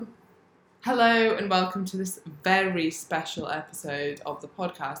Hello and welcome to this very special episode of the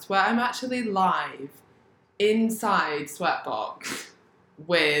podcast where I'm actually live inside Sweatbox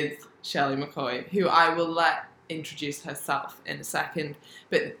with Shelley McCoy, who I will let introduce herself in a second.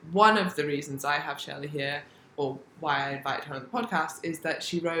 But one of the reasons I have Shelley here, or why I invited her on the podcast, is that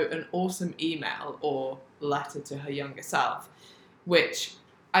she wrote an awesome email or letter to her younger self, which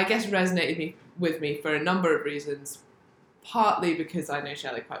I guess resonated with me for a number of reasons. Partly because I know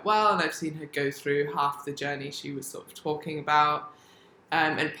Shelley quite well and I've seen her go through half the journey she was sort of talking about,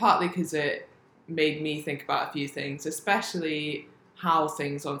 and partly because it made me think about a few things, especially how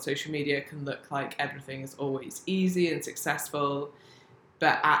things on social media can look like everything is always easy and successful,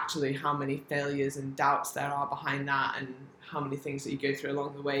 but actually how many failures and doubts there are behind that, and how many things that you go through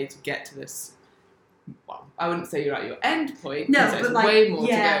along the way to get to this. Well, I wouldn't say you're at your end point, because there's way more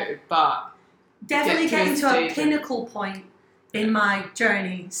to go, but definitely getting to a pinnacle point in my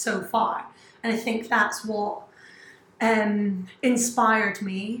journey so far. And I think that's what inspired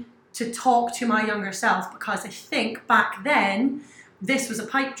me to talk to my younger self, because I think back then this was a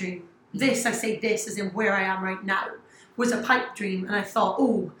pipe dream. This, I say this as in where I am right now, was a pipe dream. And I thought,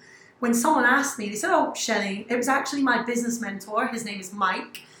 when someone asked me, they said, Shelley, it was actually my business mentor, his name is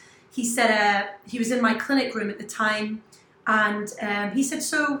Mike. He said, he was in my clinic room at the time, and he said,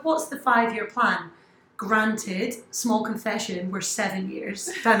 so what's the 5-year plan? Granted, small confession, we're 7 years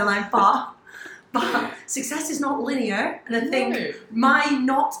down the line, but success is not linear, and I think my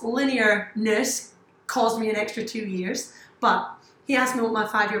not linearness caused me an extra 2 years. But he asked me what my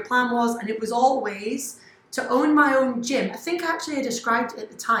 5-year plan was, and it was always to own my own gym. I think actually I described it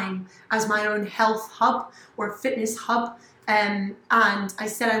at the time as my own health hub or fitness hub, and I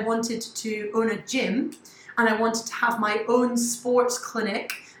said I wanted to own a gym, and I wanted to have my own sports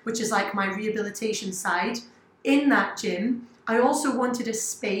clinic, which is like my rehabilitation side, in that gym. I also wanted a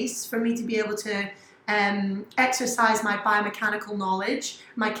space for me to be able to exercise my biomechanical knowledge,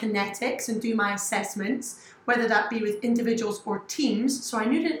 my kinetics, and do my assessments, whether that be with individuals or teams. So I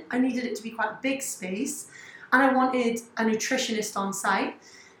needed it to be quite a big space. And I wanted a nutritionist on site.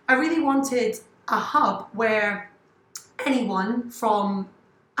 I really wanted a hub where anyone from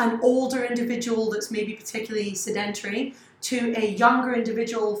an older individual that's maybe particularly sedentary to a younger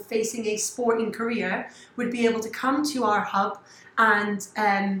individual facing a sporting career would be able to come to our hub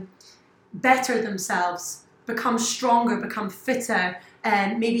and better themselves, become stronger, become fitter,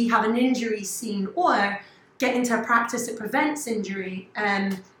 and maybe have an injury scene or get into a practice that prevents injury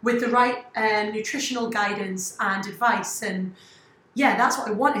with the right nutritional guidance and advice. And yeah, that's what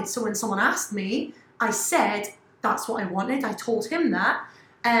I wanted. So when someone asked me, I said, that's what I wanted. I told him that.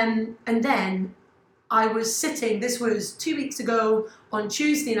 And then I was sitting, this was 2 weeks ago on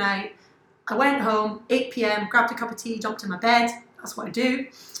Tuesday night. I went home, 8 p.m, grabbed a cup of tea, jumped in my bed. That's what I do.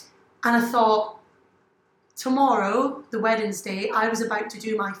 And I thought, tomorrow, the Wednesday, I was about to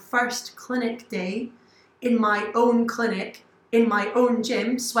do my first clinic day in my own clinic, in my own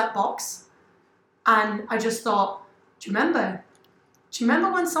gym, Sweatbox. And I just thought, do you remember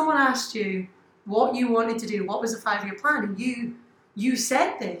when someone asked you what you wanted to do, what was the 5-year plan? And you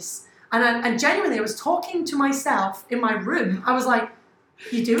said this. And genuinely, I was talking to myself in my room. I was like,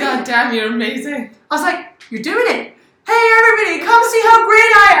 you doing it? God damn, you're amazing. I was like, you're doing it. Hey, everybody, come see how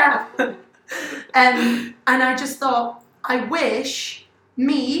great I am. And I just thought, I wish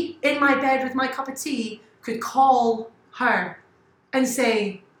me, in my bed with my cup of tea, could call her and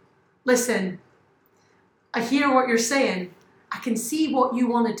say, listen, I hear what you're saying. I can see what you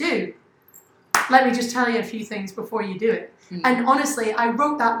want to do. Let me just tell you a few things before you do it. And honestly, I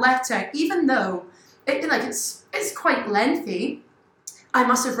wrote that letter, even though it's quite lengthy. I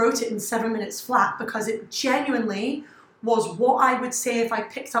must have wrote it in 7 minutes flat, because it genuinely was what I would say if I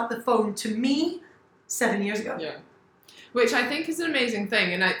picked up the phone to me 7 years ago. Yeah, which I think is an amazing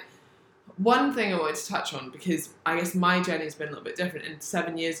thing. And one thing I wanted to touch on, because I guess my journey's been a little bit different. And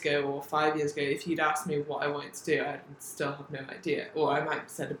 7 years ago or 5 years ago, if you'd asked me what I wanted to do, I'd still have no idea. Or I might have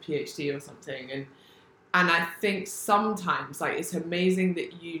said a PhD or something. And I think sometimes, it's amazing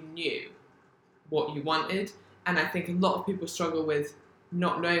that you knew what you wanted. And I think a lot of people struggle with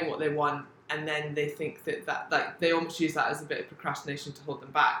not knowing what they want, and then they think that they almost use that as a bit of procrastination to hold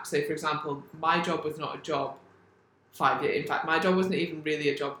them back. So, for example, my job was not a job 5 years. In fact, my job wasn't even really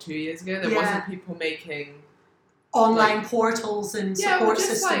a job 2 years ago. There wasn't people making online portals and support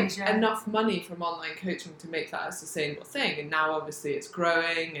systems. Enough money from online coaching to make that a sustainable thing. And now, obviously, it's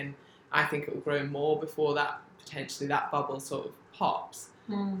growing, and I think it will grow more before that potentially that bubble sort of pops.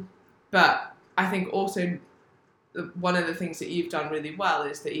 But I think also one of the things that you've done really well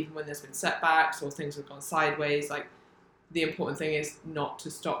is that even when there's been setbacks or things have gone sideways, the important thing is not to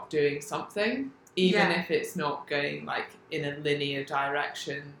stop doing something, even Yeah. if it's not going like in a linear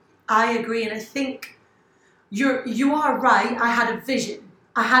direction. I agree, and I think you are right. I had a vision.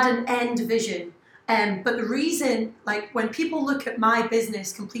 I had an end vision. But the reason, like when people look at my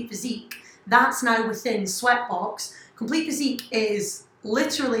business, Complete Physique, that's now within Sweatbox. Complete Physique is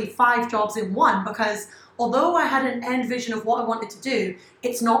literally 5 jobs in one, because although I had an end vision of what I wanted to do,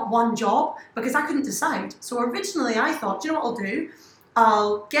 it's not one job because I couldn't decide. So originally I thought, do you know what I'll do?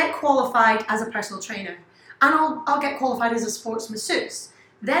 I'll get qualified as a personal trainer, and I'll get qualified as a sports masseuse.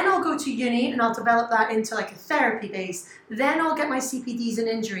 Then I'll go to uni and I'll develop that into like a therapy base. Then I'll get my CPDs in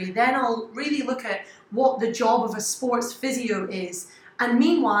injury. Then I'll really look at what the job of a sports physio is. And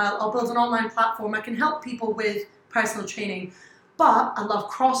meanwhile, I'll build an online platform. I can help people with personal training. But I love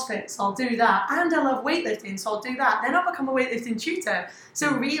CrossFit, so I'll do that. And I love weightlifting, so I'll do that. Then I'll become a weightlifting tutor.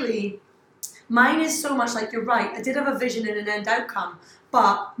 So really, mine is so much like, you're right, I did have a vision and an end outcome,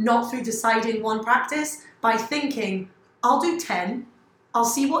 but not through deciding one practice, by thinking, I'll do 10, I'll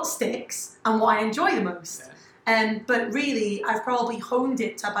see what sticks and what I enjoy the most. Yeah. But really, I've probably honed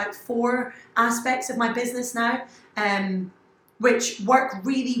it to about 4 aspects of my business now, which work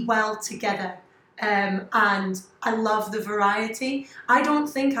really well together. And I love the variety. I don't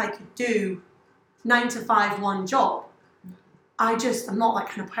think I could do 9 to 5 one job. I'm not that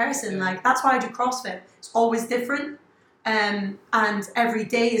kind of person. Yeah. Like, that's why I do CrossFit. It's always different. And every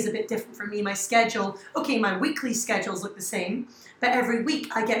day is a bit different for me. My schedule, okay, my weekly schedules look the same, but every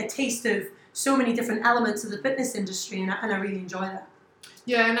week I get a taste of so many different elements of the fitness industry, and I really enjoy that.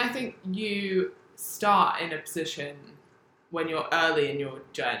 Yeah, and I think you start in a position when you're early in your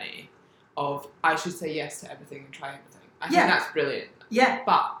journey of, I should say yes to everything and try everything. I think that's brilliant. Yeah.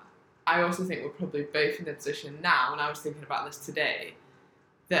 But I also think we're probably both in the position now, and I was thinking about this today,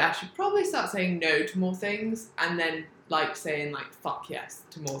 that I should probably start saying no to more things, and then like saying like fuck yes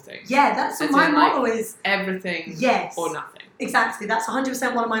to more things. Yeah, that's what my motto is. Everything yes. or nothing. Exactly. That's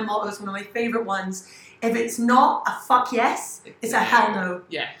 100% one of my mottos, one of my favourite ones. If it's not a fuck yes, it's a hell no.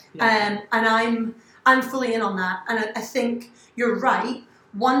 Yeah. And I'm fully in on that. And I think you're right.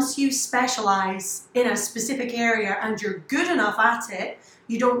 Once you specialise in a specific area and you're good enough at it,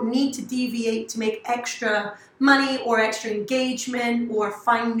 you don't need to deviate to make extra money or extra engagement or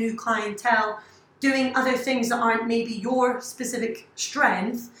find new clientele doing other things that aren't maybe your specific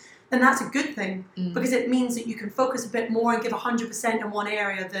strength, then that's a good thing, because it means that you can focus a bit more and give 100% in one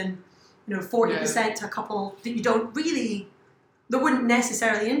area than 40% to a couple that you don't really, that wouldn't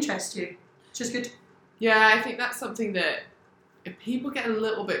necessarily interest you, which is good. Yeah, I think that's something that people get a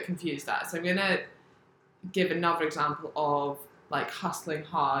little bit confused at. So I'm going to give another example of like hustling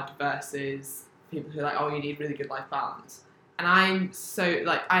hard versus people who are like, oh, you need really good life balance. And I'm so,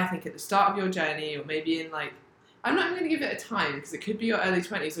 like, I think at the start of your journey, or maybe in like, I'm not even going to give it a time, because it could be your early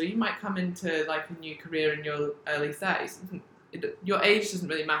 20s, or you might come into like a new career in your early 30s. Your age doesn't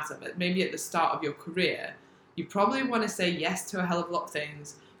really matter, but maybe at the start of your career, you probably want to say yes to a hell of a lot of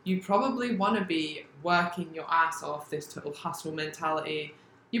things. You probably want to be working your ass off, this total hustle mentality.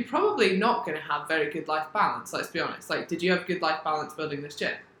 You're probably not going to have very good life balance, let's be honest. Like, did you have good life balance building this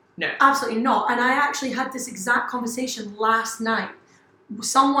gym? No. Absolutely not. And I actually had this exact conversation last night.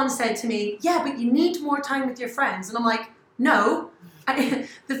 Someone said to me, yeah, but you need more time with your friends. And I'm like, no.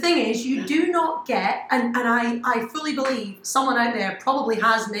 The thing is, you do not get, and I fully believe someone out there probably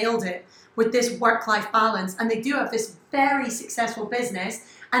has nailed it with this work-life balance, and they do have this very successful business,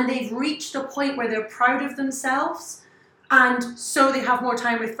 and they've reached a point where they're proud of themselves, and so they have more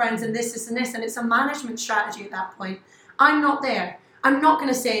time with friends and this, and it's a management strategy at that point. I'm not there. I'm not going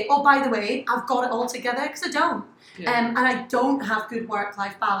to say, oh, by the way, I've got it all together, because I don't. Yeah. And I don't have good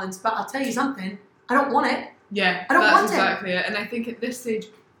work-life balance, but I'll tell you something, I don't want it. Yeah, I don't want that's exactly it. And I think at this stage,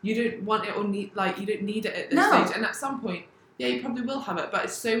 you don't want it or need, like, you don't need it at this stage. And at some point, yeah, you probably will have it. But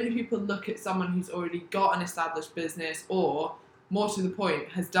so many people look at someone who's already got an established business, or more to the point,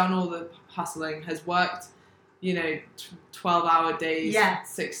 has done all the hustling, has worked, 12-hour days,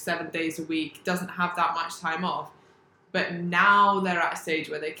 6-7 days a week, doesn't have that much time off. But now they're at a stage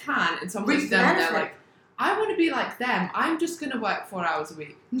where they can, and some of them, they're like, I want to be like them. I'm just going to work 4 hours a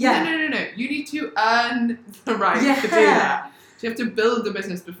week. Yeah. No. You need to earn the right to do that. So you have to build the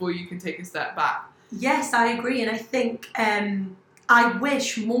business before you can take a step back. Yes, I agree. And I think I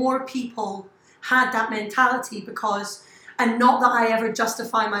wish more people had that mentality, because, and not that I ever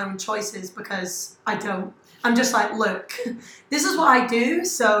justify my own choices, because I don't. I'm just like, look, this is what I do,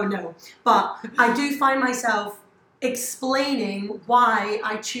 so no. But I do find myself explaining why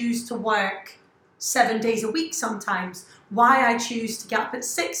I choose to work 7 days a week sometimes, why I choose to get up at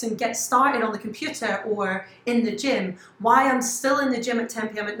 6 and get started on the computer or in the gym, why I'm still in the gym at 10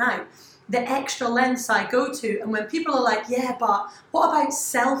 p.m. at night, the extra lengths I go to. And when people are like, yeah, but what about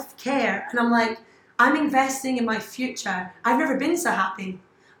self-care? And I'm like, I'm investing in my future. I've never been so happy.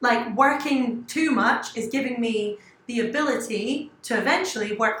 Like, working too much is giving me the ability to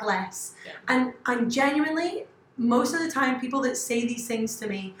eventually work less. Yeah. And I'm genuinely, most of the time, people that say these things to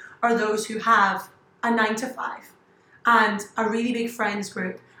me are those who have a 9 to 5 and a really big friends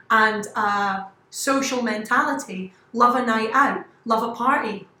group and a social mentality, love a night out, love a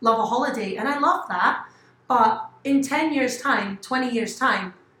party, love a holiday. And I love that. But in 10 years' time, 20 years'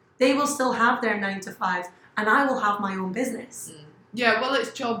 time, they will still have their 9 to 5 and I will have my own business. Yeah, well,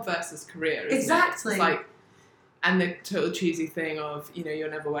 it's job versus career, isn't Exactly. it? It's like, and the total cheesy thing of, you know, you'll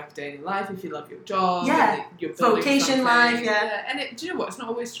never work a day in your life if you love your job. Yeah. And you're building Vocation something. life, yeah. And do you know what? It's not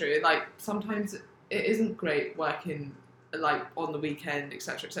always true. Like, sometimes it isn't great working, like, on the weekend,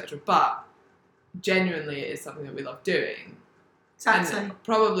 etc., etc. But genuinely, it is something that we love doing. Exactly. And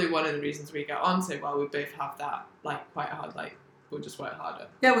probably one of the reasons we get on so well, we both have that, like, quite hard, like, we'll just work harder.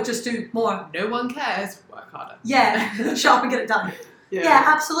 Yeah, we'll just do more. No one cares, work harder. Yeah, shut up and get it done. Yeah,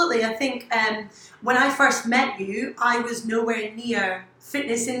 absolutely. I think when I first met you, I was nowhere near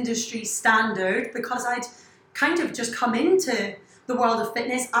fitness industry standard because I'd kind of just come into the world of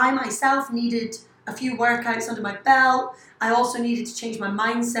fitness. I myself needed a few workouts under my belt. I also needed to change my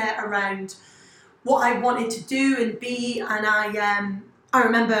mindset around what I wanted to do and be. And I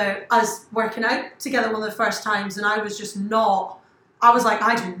remember us working out together one of the first times, and I was just not. I was like,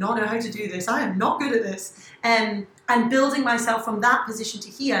 I do not know how to do this. I am not good at this. And building myself from that position to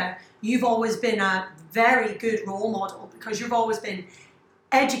here, you've always been a very good role model because you've always been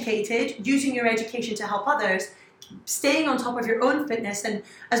educated, using your education to help others, staying on top of your own fitness. And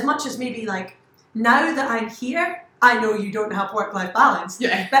as much as maybe like now that I'm here, I know you don't have work-life balance.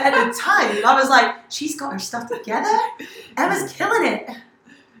 Yeah. But at the time, I was like, she's got her stuff together. Emma's killing it.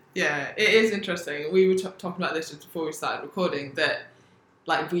 Yeah, it is interesting. We were talking about this just before we started recording, that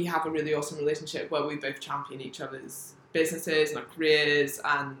like we have a really awesome relationship where we both champion each other's businesses and our careers,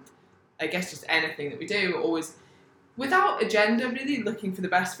 and I guess just anything that we do, we're always without agenda, really looking for the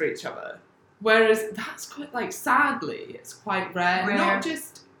best for each other. Whereas that's quite, like, sadly, it's quite rare. Not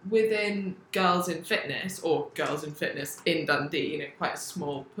just within girls in fitness or girls in fitness in Dundee, you know, quite a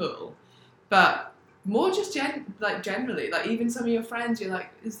small pool, but more just generally, like even some of your friends, you're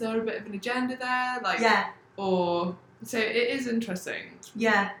like, is there a bit of an agenda there? Like, yeah. Or so it is interesting.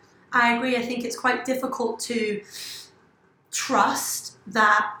 Yeah, I agree. I think it's quite difficult to trust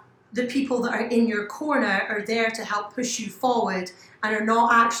that the people that are in your corner are there to help push you forward and are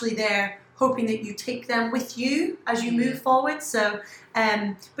not actually there hoping that you take them with you as you move forward. So,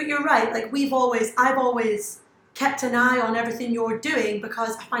 but you're right. Like I've always kept an eye on everything you're doing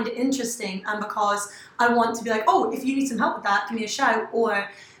because I find it interesting and because I want to be like, oh, if you need some help with that, give me a shout.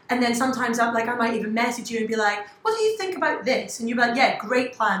 And then sometimes I might even message you and be like, what do you think about this? And you'll be like, yeah,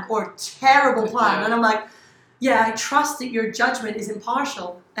 great plan or terrible plan. And I'm like, yeah, I trust that your judgment is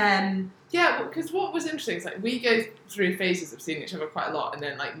impartial. Yeah, because what was interesting is like we go through phases of seeing each other quite a lot and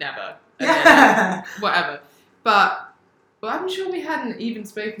then like never. And then, like, whatever. But I'm sure we hadn't even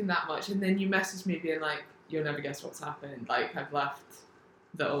spoken that much, and then you messaged me being like, you'll never guess what's happened. Like, I've left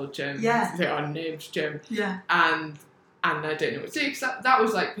the old gym, the unnamed gym. Yeah. And I don't know what to do, because that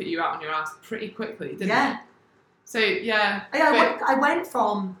was like put you out on your ass pretty quickly, didn't it? So, yeah. I went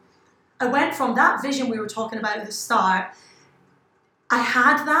from that vision we were talking about at the start. I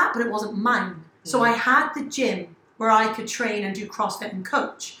had that, but it wasn't mine. So I had the gym where I could train and do CrossFit and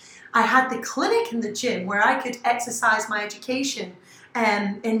coach. I had the clinic in the gym where I could exercise my education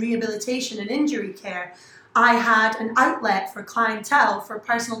in rehabilitation and injury care. I had an outlet for clientele, for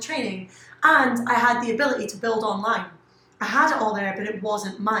personal training, and I had the ability to build online. I had it all there, but it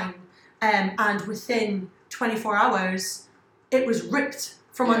wasn't mine. And within 24 hours, it was ripped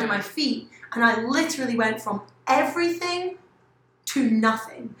from under my feet. And I literally went from everything to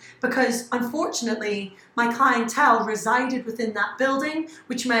nothing. Because unfortunately, my clientele resided within that building,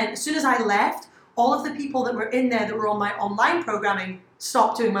 which meant as soon as I left, all of the people that were in there that were on my online programming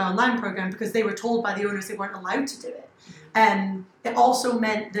stopped doing my online program because they were told by the owners they weren't allowed to do it. It also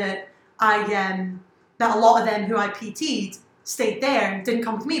meant that that a lot of them who I PT'd stayed there and didn't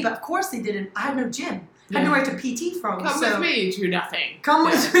come with me, but of course they didn't. I had no gym. I had nowhere to PT from. Come with me to nothing. Come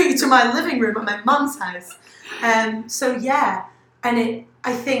with me to my living room at my mum's house. So yeah, and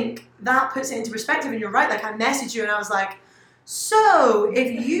I think that puts it into perspective, and you're right, like I messaged you and I was like, So,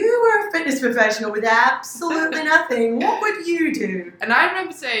 if you were a fitness professional with absolutely nothing, what would you do? And I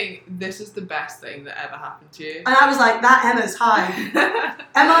remember saying, this is the best thing that ever happened to you. And I was like, that Emma's high.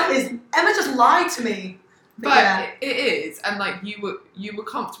 Emma just lied to me. But it is, and like you were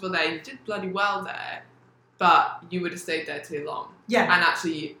comfortable there, you did bloody well there, but you would have stayed there too long. Yeah. And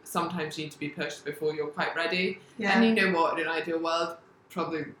actually, sometimes you need to be pushed before you're quite ready. Yeah. And you know what, in an ideal world,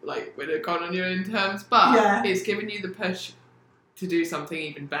 probably like would have gone on your own terms, but it's given you the push to do something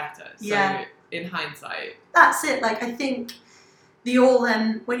even better. So in hindsight, that's it. Like, I think the old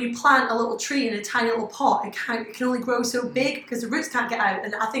when you plant a little tree in a tiny little pot, it can only grow so big because the roots can't get out.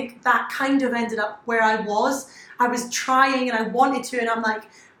 And I think that kind of ended up where I was. I was trying and I wanted to, and I'm like,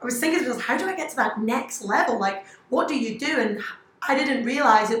 I was thinking to myself, how do I get to that next level? Like, what do you do? And I didn't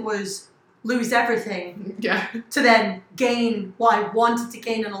realize it was lose everything to then gain what I wanted to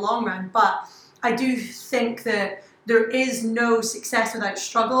gain in the long run. But I do think that there is no success without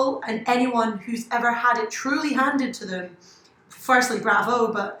struggle, and anyone who's ever had it truly handed to them, firstly,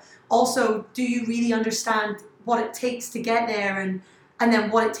 bravo, but also, do you really understand what it takes to get there, and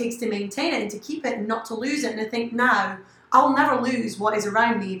then what it takes to maintain it and to keep it and not to lose it? And I think now, I'll never lose what is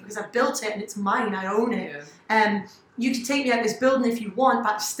around me because I've built it and it's mine, I own it. You can take me out this building if you want,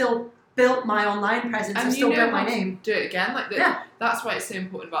 but I've still built my online presence, I've still built my name. Do it again, like that's why it's so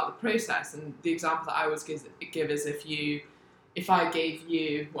important about the process. And the example that I always give is if I gave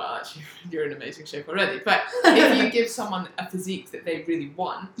you, well, actually, you're in amazing shape already, but if you give someone a physique that they really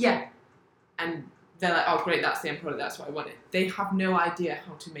want, and they're like, oh great, that's the end product, that's what I wanted, they have no idea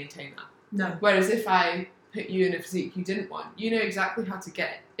how to maintain that. No. Whereas if I put you in a physique you didn't want, you know exactly how to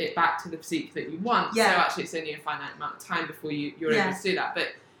get it back to the physique that you want. So actually it's only a finite amount of time before you're able to do that. But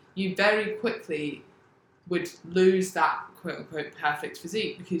you very quickly would lose that quote-unquote perfect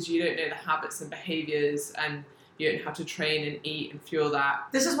physique because you don't know the habits and behaviours, and you don't know how to train and eat and fuel that.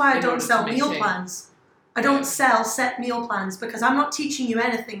 This is why I don't sell meal plans. I don't sell set meal plans because I'm not teaching you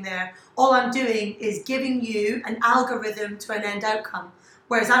anything there. All I'm doing is giving you an algorithm to an end outcome.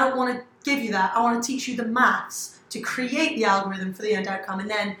 Whereas I don't want to give you that. I want to teach you the maths to create the algorithm for the end outcome. And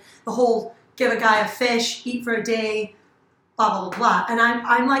then the whole give a guy a fish, eat for a day, blah, blah, blah, blah. And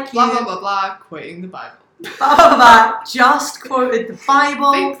I'm like you. Blah, blah, blah, blah, quoting the Bible. Blah, blah, blah, blah, just quoted the Bible.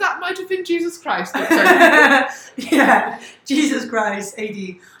 I think that might have been Jesus Christ. Yeah, Jesus Christ,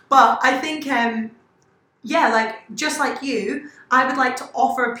 AD. But I think, like, just like you, I would like to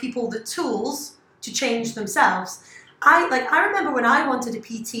offer people the tools to change themselves. I remember when I wanted a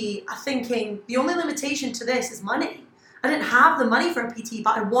PT, thinking the only limitation to this is money. I didn't have the money for a PT,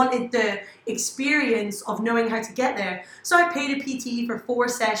 but I wanted the experience of knowing how to get there. So I paid a PT for 4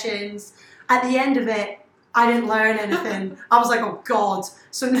 sessions. At the end of it, I didn't learn anything. I was like, oh God.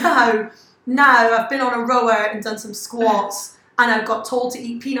 So now I've been on a rower and done some squats, and I got told to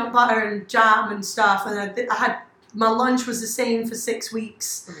eat peanut butter and jam and stuff, and I had, my lunch was the same for 6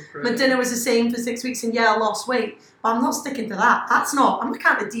 weeks. My dinner was the same for 6 weeks, and I lost weight. But I'm not sticking to that. I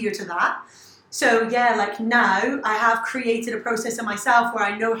can't adhere to that. So now I have created a process in myself where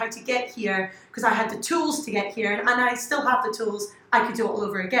I know how to get here because I had the tools to get here, and I still have the tools. I could do it all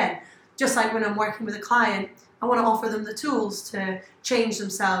over again. Just like when I'm working with a client, I want to offer them the tools to change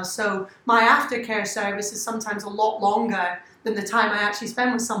themselves. So my aftercare service is sometimes a lot longer than the time I actually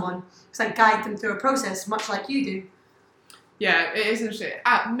spend with someone because I guide them through a process, much like you do. Yeah, it is interesting.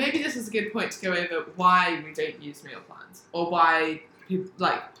 Maybe this is a good point to go over why we don't use meal plans, or why people,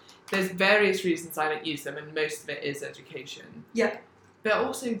 there's various reasons I don't use them, and most of it is education. Yeah. But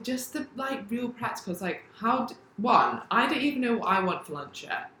also just the real practicals, I don't even know what I want for lunch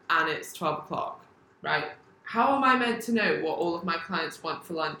yet, and it's 12 o'clock, right? How am I meant to know what all of my clients want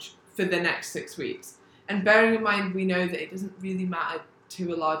for lunch for the next 6 weeks? And bearing in mind, we know that it doesn't really matter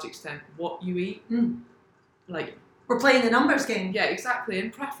to a large extent what you eat. We're playing the numbers game. Yeah, exactly.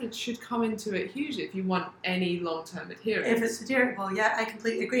 And preference should come into it hugely if you want any long-term adherence. If it's adherable, yeah, I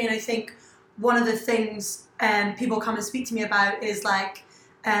completely agree. And I think one of the things people come and speak to me about is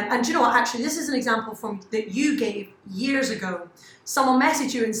and do you know what, actually, this is an example that you gave years ago. Someone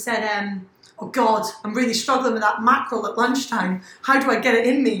messaged you and said, oh God, I'm really struggling with that mackerel at lunchtime. How do I get it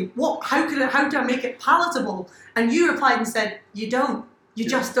in me? How do I make it palatable? And you replied and said, you don't. You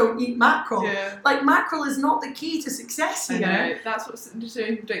just don't eat mackerel. Yeah. Mackerel is not the key to success, you know? That's what some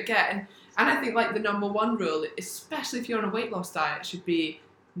people don't get. And I think the number one rule, especially if you're on a weight loss diet, should be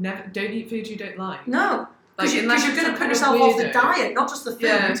don't eat food you don't like. No. Because you're going to put yourself off the diet, not just the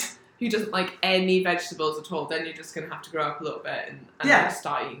food. who doesn't like any vegetables at all, then you're just going to have to grow up a little bit and like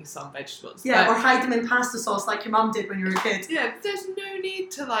start eating some vegetables. Yeah, or hide them in pasta sauce like your mum did when you were a kid. Yeah, there's no need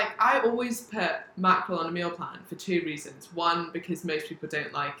to like... I always put mackerel on a meal plan for 2 reasons. 1, because most people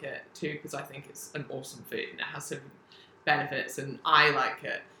don't like it. 2, because I think it's an awesome food and it has some benefits and I like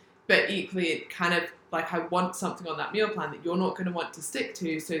it. But equally, it kind of, like, I want something on that meal plan that you're not going to want to stick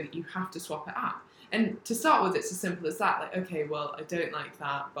to so that you have to swap it out. And to start with, it's as simple as that. Like, okay, well, I don't like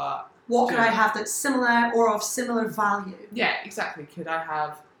that, but... What could I have that's similar or of similar value? Yeah, exactly. Could I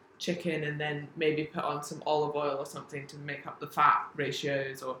have chicken and then maybe put on some olive oil or something to make up the fat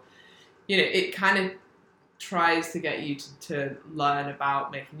ratios? Or, you know, it kind of tries to get you to learn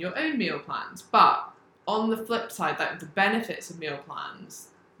about making your own meal plans. But on the flip side, like the benefits of meal plans,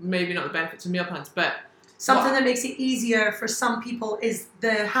 maybe not the benefits of meal plans, but... Something that makes it easier for some people is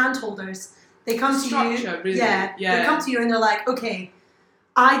the hand holders. They come to you, really. They come to you and they're like, okay,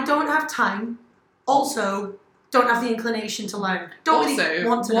 I don't have time. Also, don't have the inclination to learn. Don't really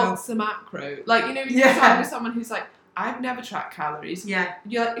want to know. What's the macro? Like, you know, you start with someone who's like, I've never tracked calories. Yeah.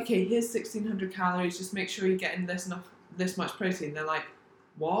 You're like, okay, here's 1,600 calories. Just make sure you're getting this much protein. They're like,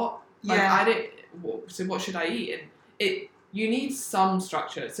 what? Yeah. Like, so what should I eat? And you need some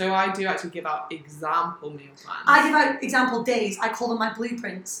structure. So I do actually give out example meal plans. I give out example days. I call them my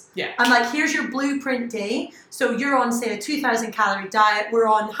blueprints. Yeah. I'm like, here's your blueprint day. So you're on, say, a 2,000 calorie diet. We're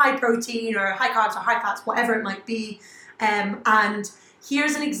on high protein or high carbs or high fats, whatever it might be. And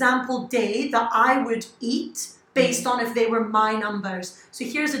here's an example day that I would eat based on if they were my numbers. So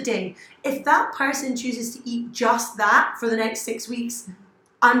here's a day. If that person chooses to eat just that for the next 6 weeks,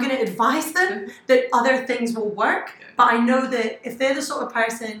 I'm going to advise them that other things will work. But I know that if they're the sort of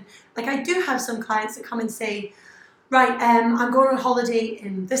person, like I do have some clients that come and say, right, I'm going on holiday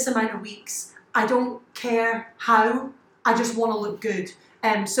in this amount of weeks. I don't care how, I just want to look good.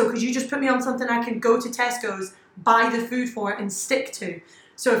 So could you just put me on something I can go to Tesco's, buy the food for and stick to?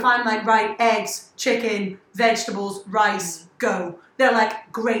 So if I'm like, right, eggs, chicken, vegetables, rice, go. They're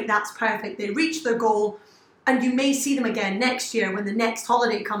like, great, that's perfect. They reach their goal. And you may see them again next year when the next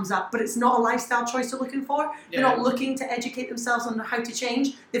holiday comes up, but it's not a lifestyle choice they're looking for. Yeah. They're not looking to educate themselves on how to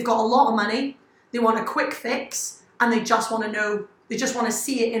change. They've got a lot of money. They want a quick fix, and they just want to know, they just want to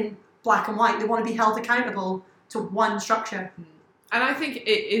see it in black and white. They want to be held accountable to one structure. And I think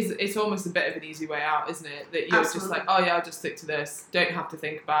it's almost a bit of an easy way out, isn't it? That you're just like, oh yeah, I'll just stick to this. Don't have to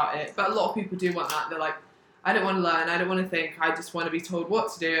think about it. But a lot of people do want that. They're like, I don't want to learn, I don't want to think, I just want to be told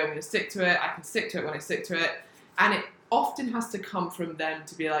what to do, I'm going to stick to it, I can stick to it when I stick to it. And it often has to come from them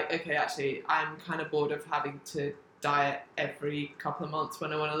to be like, okay, actually, I'm kind of bored of having to diet every couple of months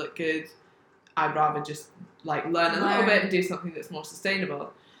when I want to look good. I'd rather just like learn a little bit and do something that's more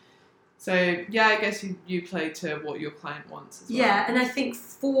sustainable. So yeah, I guess you play to what your client wants as well. Yeah, and I think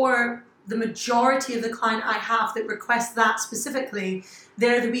for the majority of the client I have that request that specifically,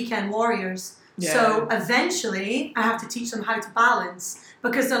 they're the weekend warriors. Yeah. So eventually I have to teach them how to balance,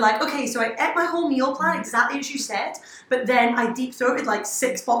 because they're like, okay, so I ate my whole meal plan exactly as you said, but then I deep throated like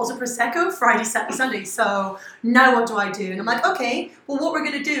 6 bottles of Prosecco Friday, Saturday, Sunday. So now what do I do? And I'm like, okay, well what we're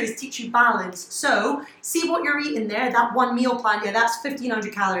going to do is teach you balance. So see what you're eating there, that one meal plan, yeah, that's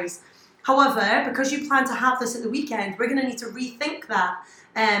 1,500 calories. However, because you plan to have this at the weekend, we're going to need to rethink that.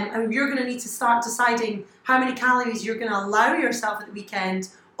 And you're going to need to start deciding how many calories you're going to allow yourself at the weekend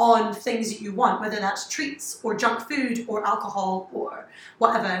on things that you want, whether that's treats or junk food or alcohol or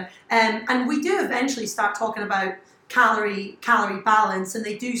whatever. And we do eventually start talking about calorie balance, and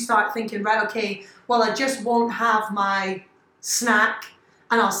they do start thinking, right, okay, well, I just won't have my snack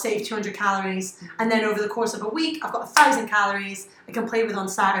and I'll save 200 calories. And then over the course of a week, I've got 1,000 calories I can play with on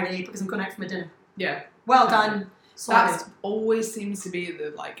Saturday because I'm going out for my dinner. Yeah. Well done. That always seems to be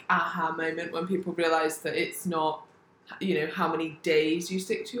the like aha moment when people realise that it's not, you know, how many days you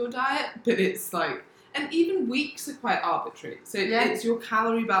stick to your diet, but it's like, and even weeks are quite arbitrary. So it's your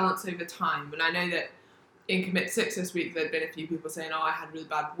calorie balance over time. And I know that in Commit 6 this week, there'd been a few people saying, oh, I had a really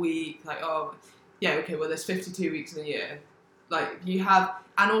bad week. Like, oh, yeah, okay, well, there's 52 weeks in a year. Like, you have,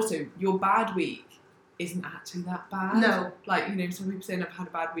 and also, your bad week isn't actually that bad. No. Like, you know, some people saying, I've had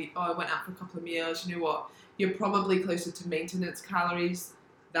a bad week. Oh, I went out for a couple of meals. You know what? You're probably closer to maintenance calories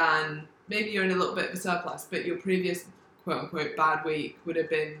than, maybe you're in a little bit of a surplus, but your previous quote-unquote bad week would have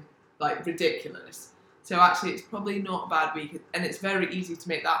been, like, ridiculous. So actually, it's probably not a bad week, and it's very easy to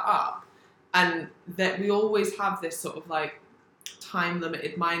make that up. And that we always have this sort of, like,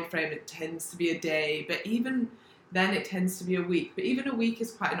 time-limited mind frame. It tends to be a day, but even then it tends to be a week. But even a week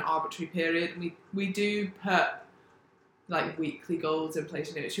is quite an arbitrary period. We do put, like weekly goals in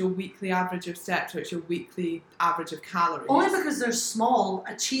place. It's your weekly average of steps, or it's your weekly average of calories. Only because they're small,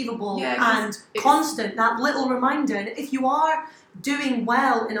 achievable, Yeah, and constant. That little reminder. And if you are doing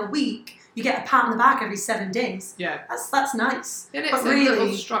well in a week, you get a pat on the back every 7 days. Yeah, that's nice. And it's but a really,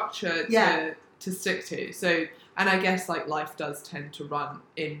 little structure to stick to. So, and I guess like life does tend to run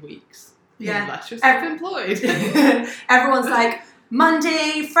in weeks. Yeah, unless you're self-employed. Everyone's like,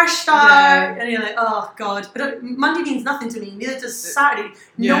 Monday, fresh start, and you're like, oh god. But Monday means nothing to me. Neither does Saturday.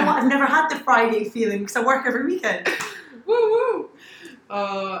 No, I've never had the Friday feeling because I work every weekend. Woo woo.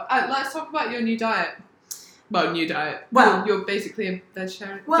 Let's talk about your new diet. Well, new diet. Well, you're basically a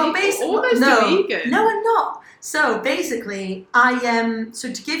vegetarian. Well, basically, almost a vegan. No, I'm not. So basically, I am.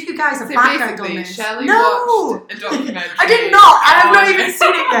 So to give you guys a background on this, Shelley watched a documentary. I did not. I have not even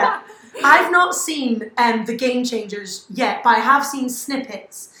seen it yet. I've not seen The Game Changers yet, but I have seen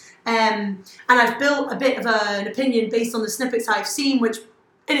snippets, and I've built a bit of an opinion based on the snippets I've seen, which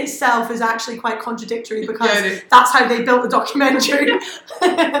in itself is actually quite contradictory because that's how they built the documentary.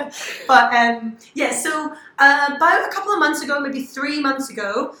 But so about a couple of months ago, maybe 3 months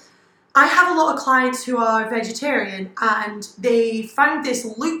ago, I have a lot of clients who are vegetarian, and they found this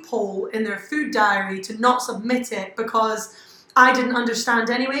loophole in their food diary to not submit it because I didn't understand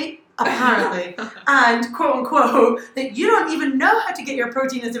anyway. Apparently, and quote unquote, that you don't even know how to get your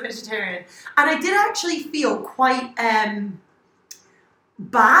protein as a vegetarian. And I did actually feel quite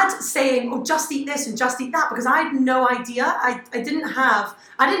bad saying, oh, just eat this and just eat that, because I had no idea. I didn't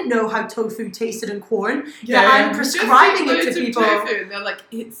know how tofu tasted in corn. Yeah, I'm prescribing it to people. Tofu, and they're like,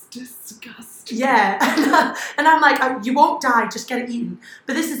 it's disgusting. Yeah, and I'm like, you won't die, just get it eaten.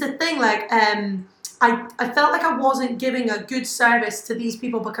 But this is the thing, like, I felt like I wasn't giving a good service to these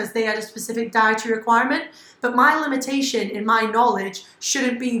people because they had a specific dietary requirement. But my limitation in my knowledge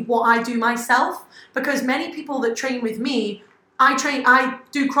shouldn't be what I do myself, because many people that train with me, I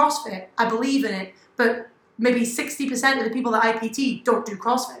do CrossFit, I believe in it, but maybe 60% of the people that I PT don't do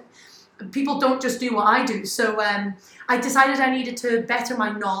CrossFit. People don't just do what I do. So I decided I needed to better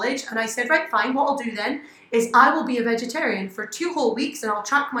my knowledge, and I said, right, fine, what I'll do then is I will be a vegetarian for 2 whole weeks, and I'll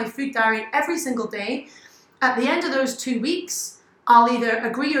track my food diary every single day. At the end of those 2 weeks, I'll either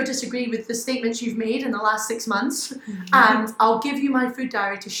agree or disagree with the statements you've made in the last 6 months, and I'll give you my food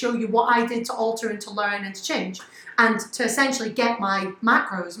diary to show you what I did to alter and to learn and to change, and to essentially get my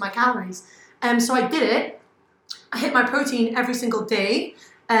macros, my calories. So I did it. I hit my protein every single day.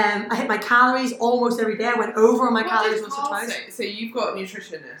 I hit my calories almost every day. I went over on my calories once or twice. So you've got a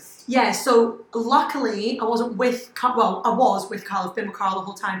nutritionist. Yeah, so luckily I wasn't with Carl. Well, I was with Carl. I've been with Carl the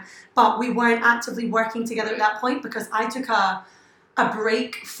whole time. But we weren't actively working together at that point because I took a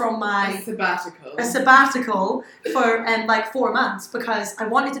break from my... A sabbatical for like 4 months because I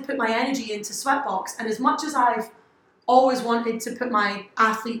wanted to put my energy into Sweatbox. And as much as I've always wanted to put my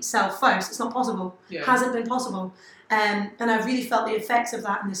athlete self first, it's not possible. Yeah. Hasn't been possible. And I've really felt the effects of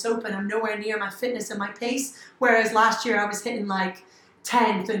that in this Open. I'm nowhere near my fitness and my pace. Whereas last year I was hitting like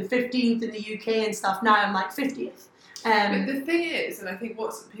 10th and 15th in the UK and stuff. Now I'm like 50th. But the thing is, and I think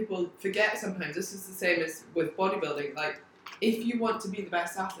what people forget sometimes, this is the same as with bodybuilding, like if you want to be the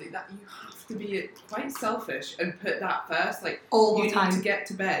best athlete, that you have to be quite selfish and put that first. Like all the you time. need to get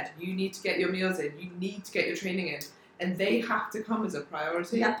to bed, you need to get your meals in, you need to get your training in, and they have to come as a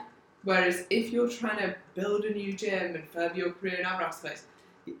priority. Yep. Whereas if you're trying to build a new gym and further your career in other aspects,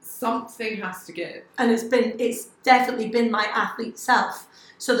 something has to give. And it's definitely been my athlete self.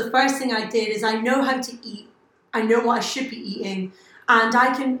 So the first thing I did is I know how to eat. I know what I should be eating, and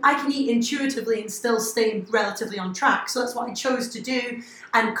I can eat intuitively and still stay relatively on track. So that's what I chose to do.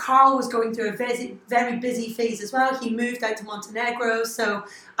 And Carl was going through a very, very busy phase as well. He moved out to Montenegro, so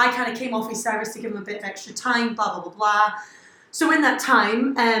I kind of came off his service to give him a bit of extra time, blah, blah, blah, blah. So in that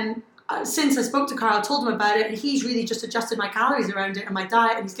time, since I spoke to Carl, I told him about it, and he's really just adjusted my calories around it and my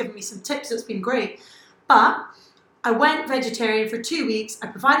diet, and he's given me some tips. So it's been great. But I went vegetarian for 2 weeks. I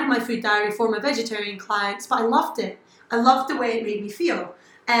provided my food diary for my vegetarian clients, but I loved it. I loved the way it made me feel.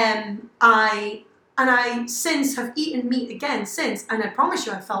 I since have eaten meat again since, and I promise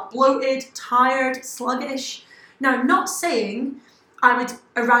you I felt bloated, tired, sluggish. Now, I'm not saying I would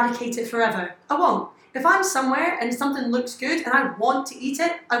eradicate it forever. I won't. If I'm somewhere and something looks good and I want to eat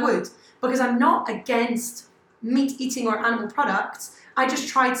it, I would. Because I'm not against meat eating or animal products. I just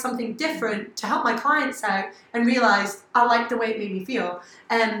tried something different to help my clients out and realised I liked the way it made me feel.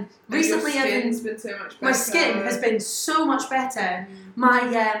 Recently, your skin's been so much better. My skin has been so much better.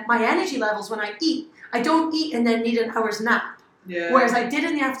 My energy levels when I eat, I don't eat and then need an hour's nap. Yeah. Whereas I did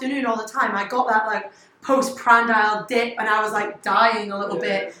in the afternoon all the time. I got that like post-prandial dip and I was like dying a little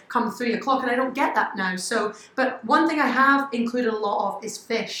bit come 3 o'clock, and I don't get that now. So, but one thing I have included a lot of is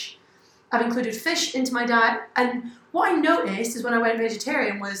fish. I've included fish into my diet, and what I noticed is when I went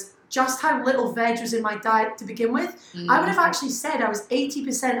vegetarian was just how little veg was in my diet to begin with. I would have actually said I was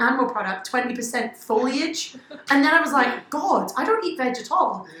 80% animal product, 20% foliage, and then I was like, God, I don't eat veg at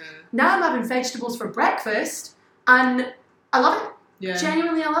all. Yeah. Now I'm having vegetables for breakfast, and I love it. Yeah.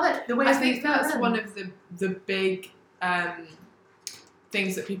 Genuinely, I love it. The way I it's think been that's done. one of the big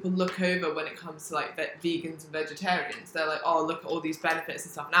things that people look over when it comes to like vegans and vegetarians. They're like, oh, look at all these benefits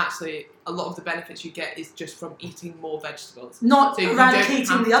and stuff. And actually, a lot of the benefits you get is just from eating more vegetables. Not So you eradicating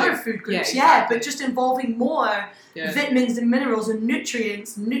don't have the other to- food groups, Yeah, exactly. but just involving more Yeah. vitamins and minerals and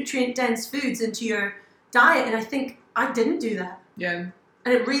nutrients, nutrient-dense foods into your diet. And I think I didn't do that. Yeah.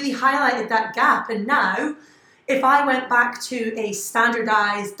 And it really highlighted that gap. And now, if I went back to a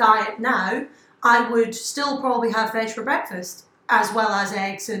standardized diet now, I would still probably have veg for breakfast, as well as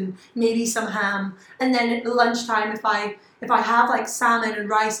eggs and maybe some ham. And then at lunchtime, if I have like salmon and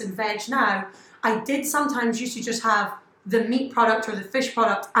rice and veg now, I did sometimes used to just have the meat product or the fish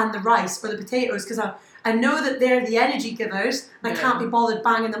product and the rice or the potatoes, because I know that they're the energy givers. And I can't be bothered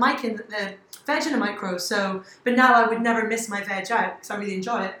banging the mic in the veg in a micro. So, but now I would never miss my veg out because I really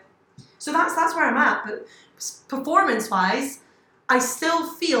enjoy it. So that's where I'm at. But performance-wise, I still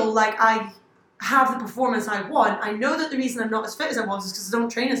feel like I have the performance I want. I know that the reason I'm not as fit as I was is because I don't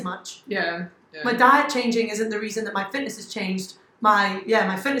train as much. Yeah. My diet changing isn't the reason that my fitness has changed. My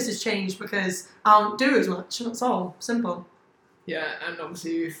fitness has changed because I don't do as much. That's all. Simple. Yeah, and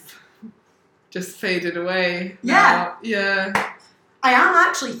obviously you've just faded away. Yeah. now. Yeah. I am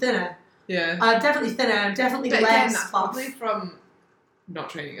actually thinner. Yeah. I'm definitely thinner. I'm definitely But again, less that's buff. probably from not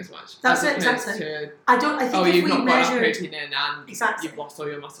training as much. That's as it, opposed exactly. to, I think if you've we not got enough measured... protein in and Exactly. you've lost all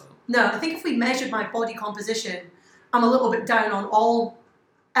your muscle. No, I think if we measured my body composition, I'm a little bit down on all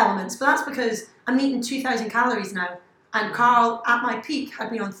elements. But that's because I'm eating 2,000 calories now. And Carl, at my peak,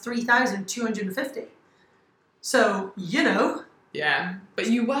 had me on 3,250. So, you know. Yeah. But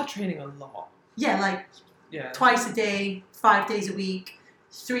you were training a lot. Yeah, like Yeah. twice a day, 5 days a week,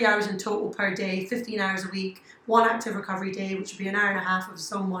 3 hours in total per day, 15 hours a week, 1 active recovery day, which would be an hour and a half of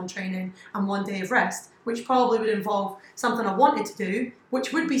zone 1 training, and 1 day of rest, which probably would involve something I wanted to do,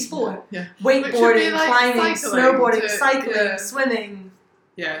 which would be sport. Yeah. Which would Wakeboarding, be like climbing, cycling snowboarding, to- cycling, yeah. swimming,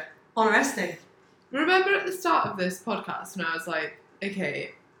 Yeah. on a rest day. Remember at the start of this podcast when I was like,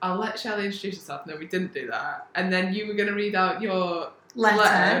 okay, I'll let Shelley introduce herself. No, we didn't do that. And then you were going to read out your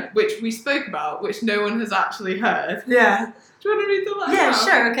letter, which we spoke about, which no one has actually heard. Yeah. Do you want to read the letter Yeah, out?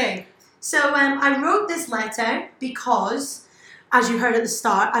 sure, okay. So I wrote this letter because, as you heard at the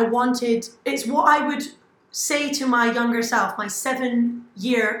start, it's what I would say to my younger self, my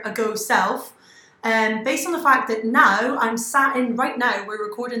 7-year-ago self, based on the fact that now I'm sat in, right now, we're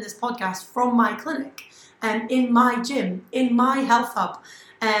recording this podcast from my clinic, in my gym, in my health hub.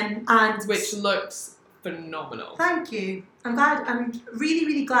 And Which looks phenomenal. Thank you. I'm really,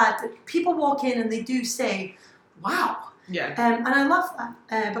 really glad that people walk in and they do say, wow. Yeah. And I love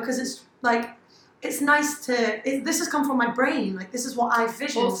that because it's like, it's nice this has come from my brain. Like, this is what I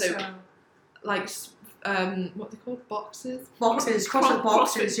vision. Also, so. Like, what they called? Boxes? Boxes, CrossFit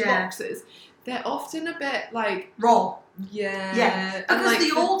boxes, yeah. Boxes. They're often a bit like... Raw. Yeah. Yeah. And, Because like,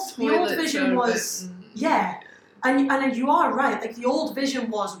 the old toilets vision are a was... bit, Yeah. And you are right. Like, the old vision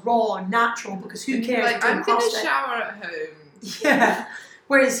was raw and natural because who cares? Like, doing I'm going to CrossFit. shower at home. Yeah.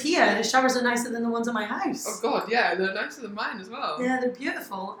 Whereas here, the showers are nicer than the ones in my house. Oh God, yeah, they're nicer than mine as well. Yeah, they're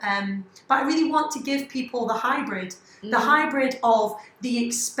beautiful. But I really want to give people the hybrid. Mm. The hybrid of the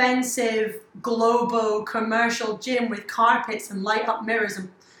expensive Globo commercial gym with carpets and light up mirrors and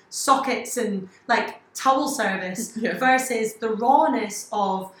sockets and like towel service Yeah. versus the rawness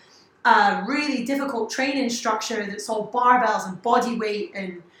of a really difficult training structure that's all barbells and body weight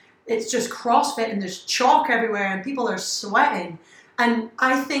and it's just CrossFit and there's chalk everywhere and people are sweating. And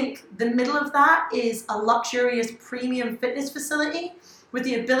I think the middle of that is a luxurious premium fitness facility with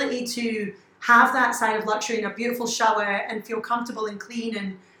the ability to have that side of luxury and a beautiful shower and feel comfortable and clean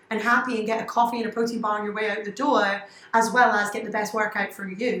and happy and get a coffee and a protein bar on your way out the door, as well as get the best workout for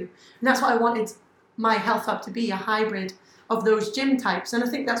you. And that's what I wanted my health hub to be, a hybrid of those gym types. And I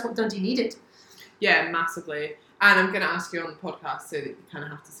think that's what Dundee needed. Yeah, massively. And I'm going to ask you on the podcast so that you kind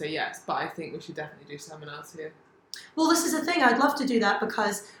of have to say yes, but I think we should definitely do someone else here. Well, this is the thing. I'd love to do that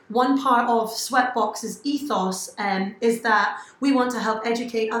because one part of Sweatbox's ethos is that we want to help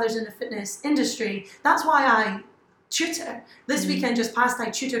educate others in the fitness industry. That's why I tutor. This weekend just passed, I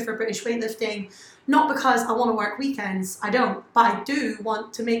tutored for British weightlifting, not because I want to work weekends, I don't, but I do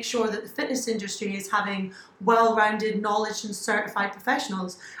want to make sure that the fitness industry is having well-rounded, knowledge and certified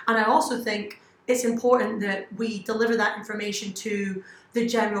professionals. And I also think it's important that we deliver that information to the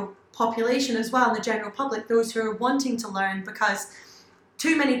general population as well, and the general public, those who are wanting to learn, because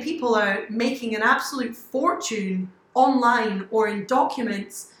too many people are making an absolute fortune online or in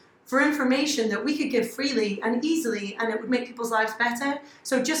documents for information that we could give freely and easily, and it would make people's lives better.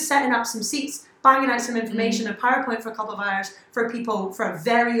 So just setting up some seats, banging out some information in PowerPoint for a couple of hours for people for a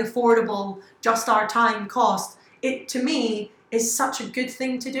very affordable, just our time cost, it to me is such a good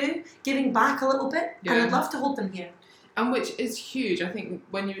thing to do, giving back a little bit, and I'd love to hold them here. And which is huge. I think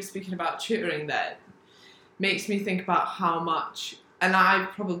when you were speaking about tutoring there, makes me think about how much, and I've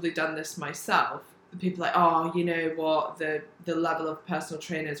probably done this myself, people are like, oh, you know what, the level of personal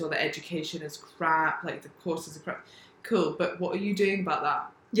trainers or the education is crap, like the courses are crap. Cool, but what are you doing about that?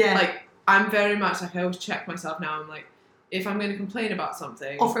 Yeah. Like, I'm very much like, I always check myself now, I'm like, if I'm going to complain about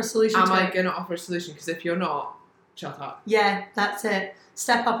something, offer a solution am I going to offer a solution? Because if you're not, shut up. Yeah, that's it.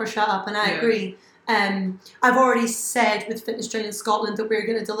 Step up or shut up, and I agree. I've already said with Fitness Training Scotland that we're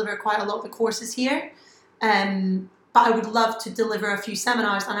going to deliver quite a lot of the courses here. But I would love to deliver a few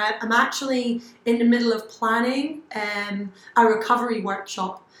seminars, and I'm actually in the middle of planning a recovery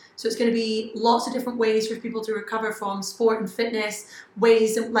workshop. So it's going to be lots of different ways for people to recover from sport and fitness,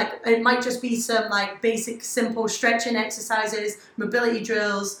 ways like it might just be some like basic simple stretching exercises, mobility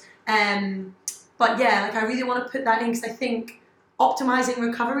drills. But yeah, like I really want to put that in because I think optimizing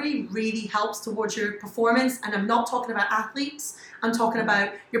recovery really helps towards your performance. And I'm not talking about athletes. I'm talking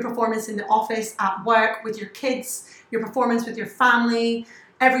about your performance in the office, at work, with your kids, your performance with your family.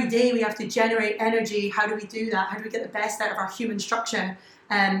 Every day we have to generate energy. How do we do that? How do we get the best out of our human structure?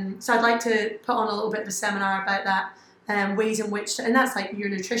 So I'd like to put on a little bit of a seminar about that, ways in which, and that's like your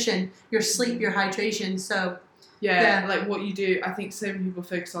nutrition, your sleep, your hydration. So yeah, like what you do, I think so many people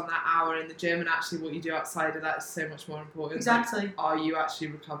focus on that hour in the gym, and actually what you do outside of that is so much more important. Exactly. Like, are you actually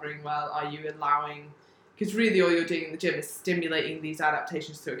recovering well? Are you allowing, because really all you're doing in the gym is stimulating these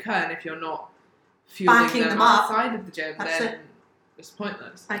adaptations to occur, and if you're not fueling them outside of the gym, then it's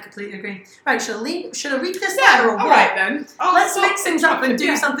pointless. I completely agree. Right, should I read this letter or what? All right then. Let's mix things up and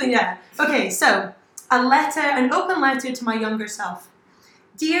do something, Okay, so an open letter to my younger self.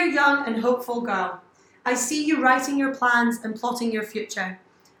 Dear young and hopeful girl, I see you writing your plans and plotting your future.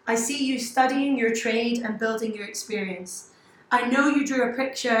 I see you studying your trade and building your experience. I know you drew a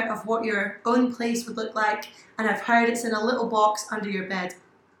picture of what your own place would look like, and I've heard it's in a little box under your bed.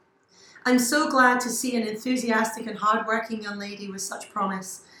 I'm so glad to see an enthusiastic and hard-working young lady with such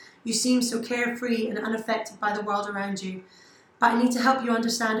promise. You seem so carefree and unaffected by the world around you. But I need to help you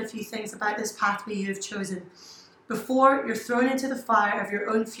understand a few things about this pathway you have chosen, before you're thrown into the fire of your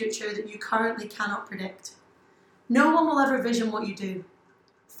own future that you currently cannot predict. No one will ever vision what you do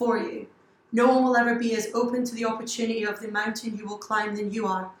for you. No one will ever be as open to the opportunity of the mountain you will climb than you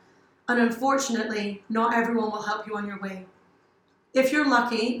are. And unfortunately, not everyone will help you on your way. If you're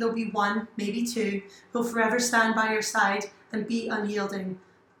lucky, there'll be one, maybe two, who'll forever stand by your side and be unyielding.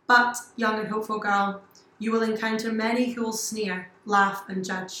 But, young and hopeful girl, you will encounter many who will sneer, laugh and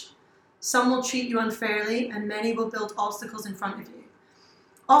judge. Some will treat you unfairly, and many will build obstacles in front of you.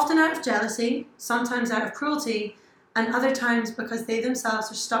 Often out of jealousy, sometimes out of cruelty, and other times because they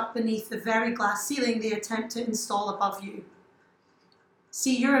themselves are stuck beneath the very glass ceiling they attempt to install above you.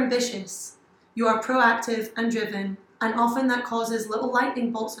 See, you're ambitious. You are proactive and driven, and often that causes little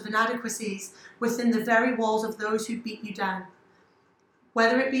lightning bolts of inadequacies within the very walls of those who beat you down.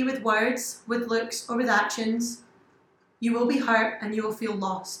 Whether it be with words, with looks, or with actions, you will be hurt and you will feel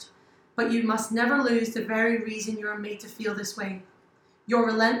lost. But you must never lose the very reason you are made to feel this way. Your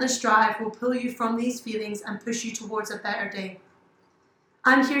relentless drive will pull you from these feelings and push you towards a better day.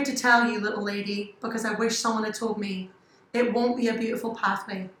 I'm here to tell you, little lady, because I wish someone had told me, it won't be a beautiful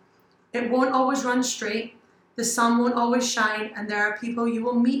pathway. It won't always run straight. The sun won't always shine, and there are people you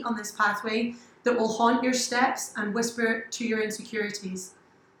will meet on this pathway that will haunt your steps and whisper to your insecurities.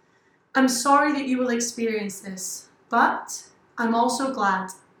 I'm sorry that you will experience this, but I'm also glad.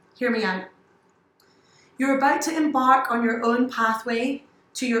 Hear me out. You're about to embark on your own pathway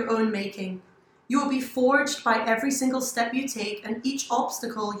to your own making. You will be forged by every single step you take, and each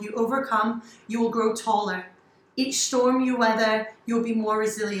obstacle you overcome, you will grow taller. Each storm you weather, you will be more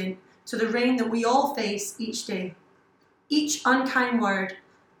resilient to the rain that we all face each day. Each unkind word,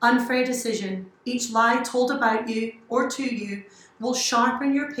 unfair decision, each lie told about you or to you will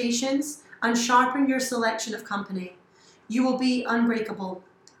sharpen your patience and sharpen your selection of company. You will be unbreakable,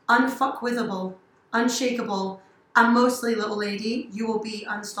 unfuckwithable, unshakable, And mostly, little lady, you will be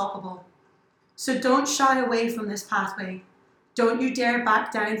unstoppable. So don't shy away from this pathway. Don't you dare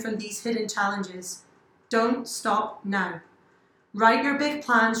back down from these hidden challenges. Don't stop now. Write your big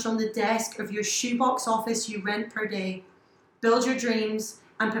plans from the desk of your shoebox office you rent per day. Build your dreams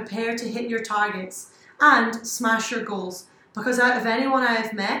and prepare to hit your targets and smash your goals. Because out of anyone I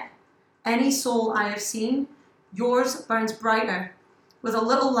have met, any soul I have seen, yours burns brighter with a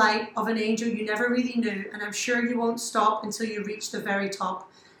little light of an angel you never really knew, and I'm sure you won't stop until you reach the very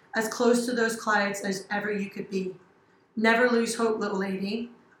top, as close to those clouds as ever you could be. Never lose hope, little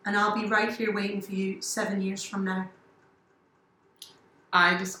lady, and I'll be right here waiting for you 7 years from now.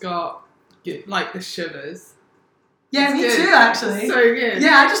 I just got like the shivers. Yeah, It's me good. too, actually. So good.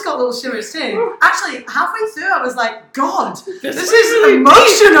 Yeah, I just got little shivers too. Actually, halfway through, I was like, God, this was is really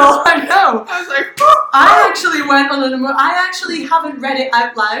emotional. I know. I was like, I actually went on I actually haven't read it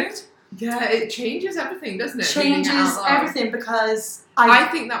out loud. yeah, it changes everything, doesn't it? Reading it Changes out loud. everything because I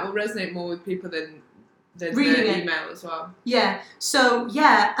think that will resonate more with people than Reading the it. email as well. Yeah. So,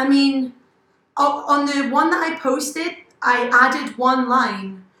 yeah, I mean, on the one that I posted, I added one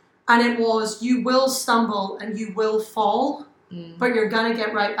line, and it was, you will stumble and you will fall, but you're going to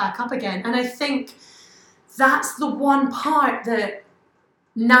get right back up again. And I think that's the one part that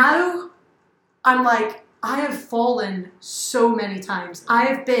now I'm like, I have fallen so many times. I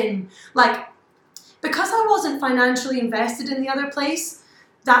have been, like, because I wasn't financially invested in the other place,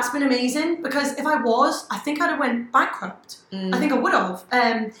 that's been amazing, because if I was, I think I'd have went bankrupt. I think I would have.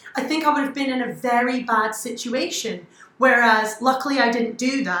 I think I would have been in a very bad situation, whereas luckily I didn't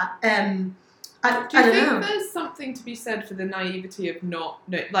do that. I Do you don't think know. there's something to be said for the naivety of not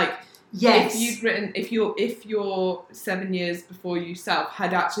like Yes. if you'd written if your 7 years before yourself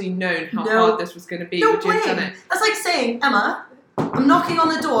had actually known how No. hard this was going to be, No would you have done way. it? That's like saying, Emma, I'm knocking on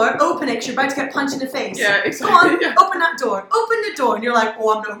the door, open it, 'cause you're about to get punched in the face. Yeah, Go exactly. on, Yeah. open that door. Open the door. And you're like,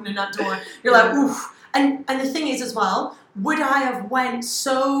 oh, I'm not opening that door. You're like, oof. And the thing is as well, would I have went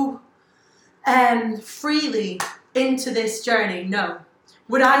so freely into this journey? No.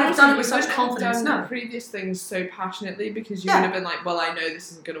 Would I have done it with such confidence? Done No. the previous things so passionately because you Yeah. would have been like, well, I know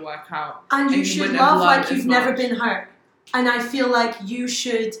this isn't going to work out. And you you should wouldn't have love like learned as you've never much. been hurt. And I feel like you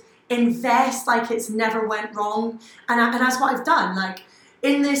should invest like it's never went wrong. And that's what I've done. Like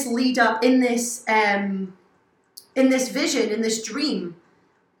in this lead up, in this vision, in this dream,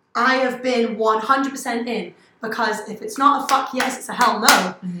 I have been 100% in. Because if it's not a fuck yes, it's a hell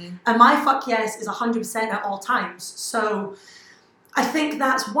no. And my fuck yes is 100% at all times. So I think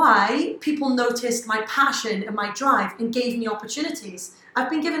that's why people noticed my passion and my drive and gave me opportunities.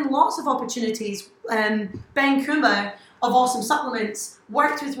 I've been given lots of opportunities. Ben Kuma of Awesome Supplements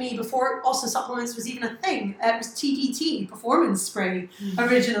worked with me before Awesome Supplements was even a thing. It was TDT, Performance Spray,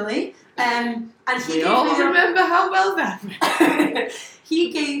 originally. And he We gave all me the remember how well that went.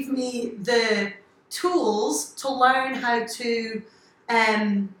 he gave me the tools to learn how to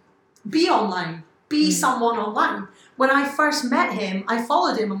be online, be someone online. When I first met him, I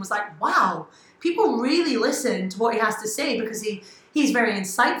followed him and was like, wow, people really listen to what he has to say because he's very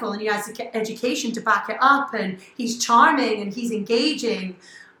insightful and he has the education to back it up and he's charming and he's engaging.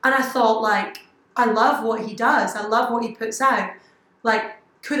 And I thought, like, I love what he does. I love what he puts out. Like,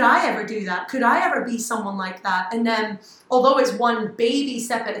 could I ever do that? Could I ever be someone like that? And then, although it's one baby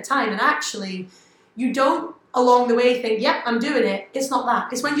step at a time, and actually, you don't along the way think, yep, I'm doing it. It's not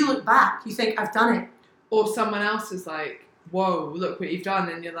that. It's when you look back, you think, I've done it. Or someone else is like, whoa, look what you've done.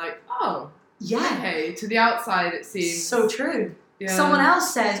 And you're like, oh, Yeah. okay. To the outside, it seems... So true. Yeah. Someone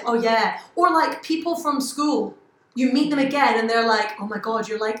else says, oh yeah. Or like people from school. You meet them again and they're like, oh my God,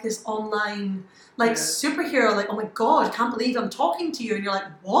 you're like this online like superhero. Like, oh my God, I can't believe I'm talking to you. And you're like,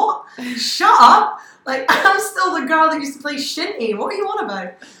 what? Shut up. Like, I'm still the girl that used to play shinty. What are you on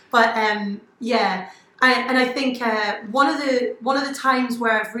about? But yeah. I think one of the times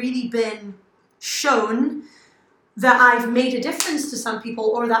where I've really been shown that I've made a difference to some people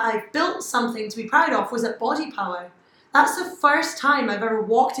or that I've built something to be proud of was at Body Power. That's the first time I've ever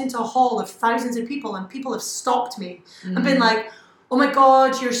walked into a hall of thousands of people and people have stopped me and been like, oh my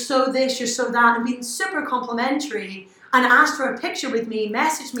God, you're so this, you're so that, and been super complimentary and asked for a picture with me,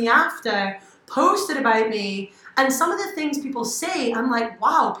 messaged me after, posted about me. And some of the things people say, I'm like,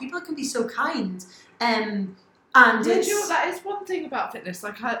 wow, people can be so kind. And Yeah, it's... do you know what, that is one thing about fitness.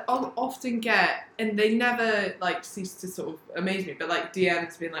 Like, I'll often get, and they never, like, cease to sort of amaze me, but, like,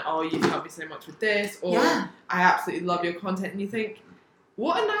 DMs being like, oh, you've helped me so much with this, or Yeah. I absolutely love your content, and you think,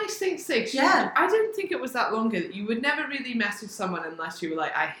 what a nice thing to say. 'Cause Yeah. I didn't think it was that long ago that you would never really message someone unless you were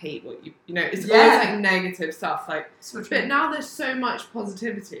like, I hate what you know, it's Yeah. always, like, negative stuff, like, So true. but now there's so much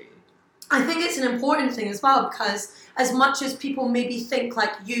positivity. I think it's an important thing as well, because as much as people maybe think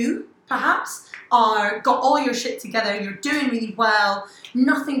like you, perhaps, are got all your shit together, you're doing really well,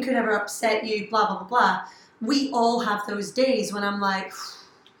 nothing could ever upset you, blah, blah, blah, blah. We all have those days when I'm like,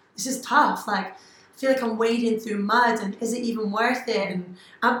 this is tough. Like, I feel like I'm wading through mud, and is it even worth it? And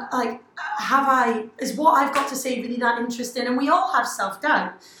I'm like, is what I've got to say really that interesting? And we all have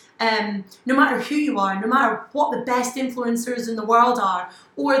self-doubt. No matter who you are, no matter what the best influencers in the world are,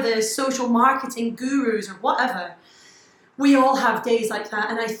 or the social marketing gurus or whatever, we all have days like that.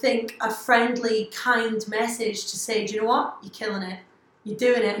 And I think a friendly, kind message to say, do you know what? You're killing it. You're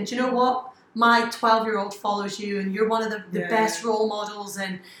doing it. And do you know what? My 12-year-old follows you, and you're one of the best role models.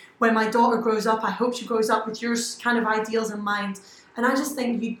 And when my daughter grows up, I hope she grows up with your kind of ideals in mind. And I just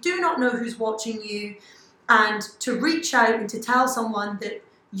think you do not know who's watching you. And to reach out and to tell someone that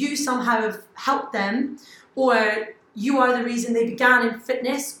you somehow have helped them, or you are the reason they began in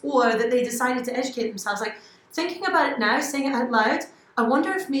fitness, or that they decided to educate themselves. Like, thinking about it now, saying it out loud, I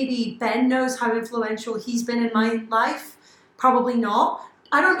wonder if maybe Ben knows how influential he's been in my life. Probably not.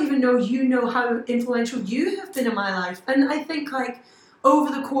 I don't even know you know how influential you have been in my life. And I think, like,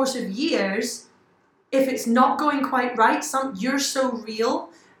 over the course of years, if it's not going quite right, you're so real,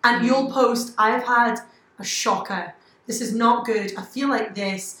 and you'll post, I've had a shocker. This is not good. I feel like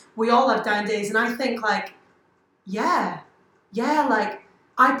this. We all have down days. And I think, like, like,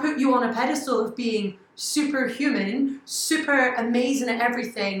 I put you on a pedestal of being superhuman, super amazing at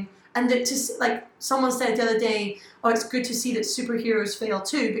everything. And that, like someone said the other day, oh, it's good to see that superheroes fail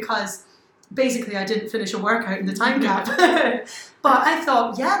too, because basically I didn't finish a workout in the time gap. But I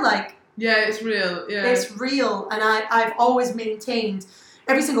thought, it's real. Yeah, it's real. And I've always maintained,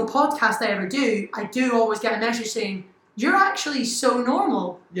 every single podcast I ever do, I do always get a message saying, you're actually so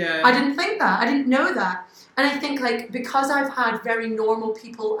normal. Yeah. I didn't think that. I didn't know that. And I think, like, because I've had very normal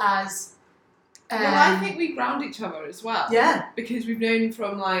people as... well, I think we ground each other as well. Yeah. Because we've known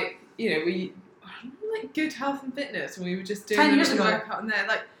from, like, we like good health and fitness, and we were just doing 10 years ago. Workout and there,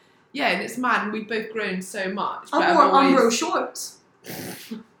 like, and it's mad, and we've both grown so much. I wore Umbro shorts.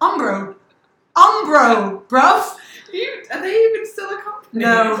 Umbro, bruv. Are they even still a company?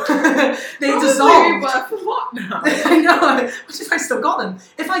 No. They Probably dissolved. worth a lot now. I know. What if I still got them?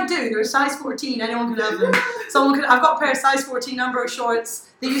 If I do, they're a size 14. Anyone could have them. I've got a pair of size 14 Umbro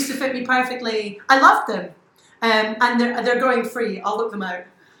shorts. They used to fit me perfectly. I loved them. And they're going free. I'll look them out.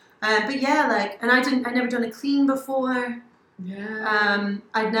 But yeah, like, and I'd never done a clean before. Yeah.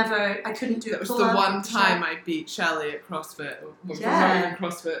 I couldn't do it. That was the one time I beat Shelley at CrossFit, or running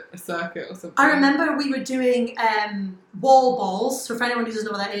CrossFit, a circuit or something. I remember we were doing wall balls. So for anyone who doesn't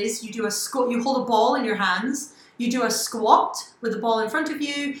know what that is, you do a squat. You hold a ball in your hands. You do a squat with the ball in front of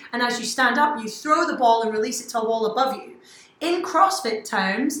you, and as you stand up, you throw the ball and release it to a wall above you. In CrossFit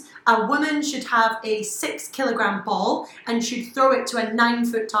terms, a woman should have a 6-kilogram ball and should throw it to a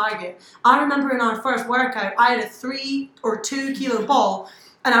 9-foot target. I remember in our first workout, I had a 3 or 2 kilo ball,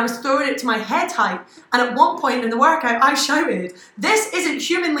 and I was throwing it to my head height. And at one point in the workout, I shouted, "This isn't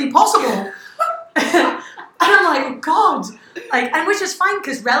humanly possible." And I'm like, oh God. Like, and which is fine,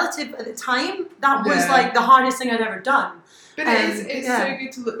 because relative at the time, that was like the hardest thing I'd ever done. But it's so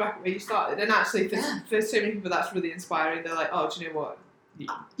good to look back at where you started, and actually for so many people that's really inspiring. They're like, oh, do you know what? You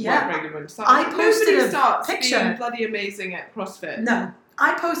weren't very good when you started. I posted a picture. Being bloody amazing at CrossFit. No,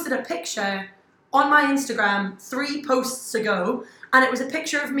 I posted a picture on my Instagram 3 posts ago, and it was a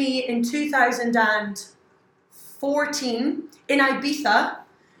picture of me in 2014 in Ibiza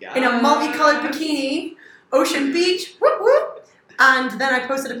in a multicolored bikini, ocean beach, whoop whoop. And then I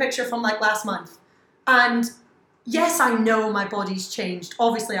posted a picture from like last month, and yes, I know my body's changed.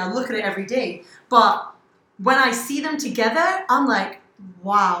 Obviously, I look at it every day. But when I see them together, I'm like,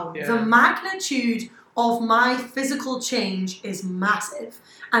 wow. Yeah. The magnitude of my physical change is massive.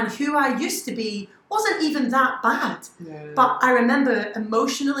 And who I used to be wasn't even that bad. Yeah. But I remember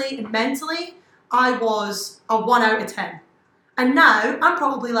emotionally and mentally, I was a 1 out of 10. And now I'm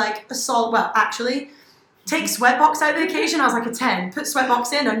probably like a solid, well, actually, take Sweatbox out of the occasion, I was like a 10. Put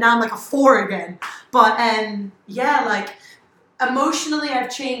Sweatbox in, and now I'm like a 4 again. But yeah, like emotionally, I've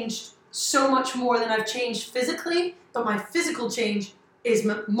changed so much more than I've changed physically. But my physical change is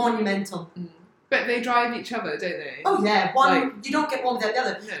monumental. But they drive each other, don't they? Oh yeah, you don't get one without the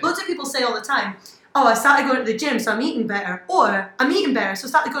other. No. Loads of people say all the time, "Oh, I started going to the gym, so I'm eating better," or "I'm eating better, so I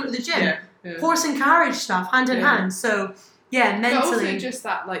started going to the gym." Yeah. Horse and carriage stuff, hand in hand. So. Yeah, mentally. But also just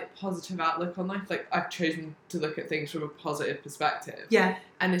that like positive outlook on life. Like I've chosen to look at things from a positive perspective. Yeah.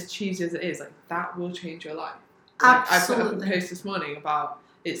 And as cheesy as it is, like that will change your life. Like, absolutely. I put up a post this morning about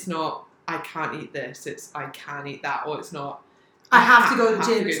it's not I can't eat this, it's I can eat that, or it's not I have to go to the have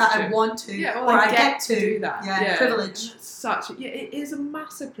gym. to It's go to that the I gym. want to, Yeah, or I get to do that. Yeah, privilege. And it's it is a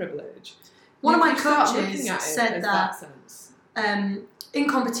massive privilege. One of my You start coaches looking at it said as that sense. in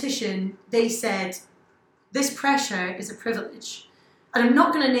competition, they said, this pressure is a privilege. And I'm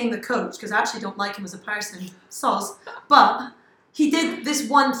not going to name the coach because I actually don't like him as a person, soz. But he did this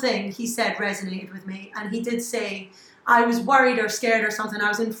one thing he said resonated with me. And he did say, I was worried or scared or something. I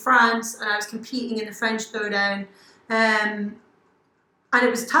was in France and I was competing in the French Throwdown. And it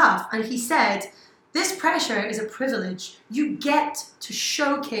was tough. And he said, this pressure is a privilege. You get to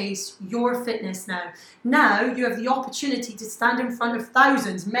showcase your fitness now. Now you have the opportunity to stand in front of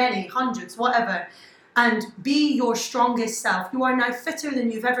thousands, many, hundreds, whatever, and be your strongest self. You are now fitter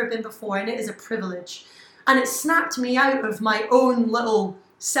than you've ever been before, and it is a privilege. And it snapped me out of my own little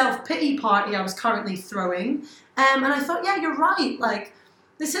self-pity party I was currently throwing. And I thought, yeah, you're right. Like,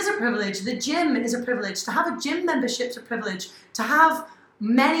 this is a privilege. The gym is a privilege. To have a gym membership is a privilege. To have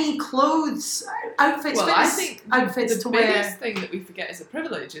many clothes, outfits, well, fitness I think outfits the to biggest wear. thing that we forget is a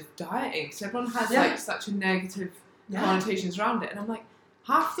privilege is dieting. Because everyone has Yeah. like such a negative connotations around it, and I'm like,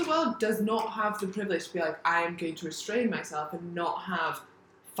 half the world does not have the privilege to be like, I am going to restrain myself and not have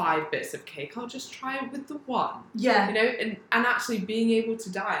 5 bits of cake. I'll just try it with the one. Yeah. You know, and actually being able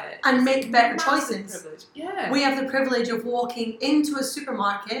to diet And make better massive choices. privilege. Yeah. We have the privilege of walking into a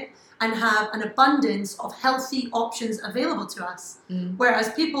supermarket and have an abundance of healthy options available to us. Whereas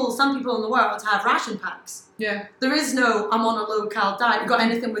some people in the world have ration packs. Yeah. There is no, I'm on a low-cal diet, you got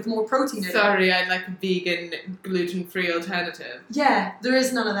anything with more protein in it. Sorry, I'd like a vegan, gluten-free alternative. Yeah, there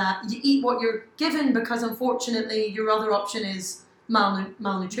is none of that. You eat what you're given because unfortunately your other option is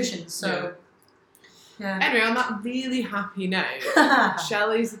malnutrition. So, yeah. Anyway, on that really happy note,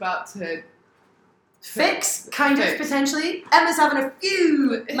 Shelley's about to Fix, potentially. Emma's having a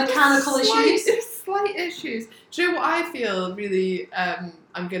few mechanical issues. Slight issues. Do you know what I feel really,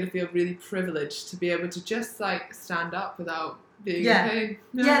 I'm going to feel really privileged to be able to just like stand up without being in pain.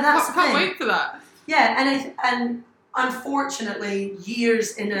 Yeah, that's the can't thing. wait for that. Yeah, and unfortunately,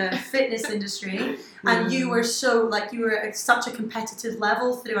 years in a fitness industry, and you were at such a competitive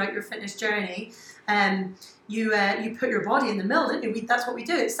level throughout your fitness journey, you put your body in the mill, didn't you? That's what we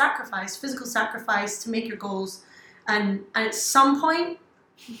do. It's sacrifice, physical sacrifice to make your goals, and at some point,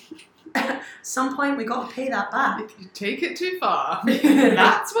 we got to pay that back. If you take it too far,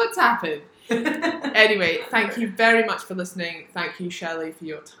 that's what's happened. Anyway, thank you very much for listening. Thank you, Shelley, for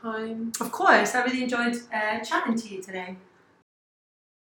your time. Of course, I really enjoyed chatting to you today.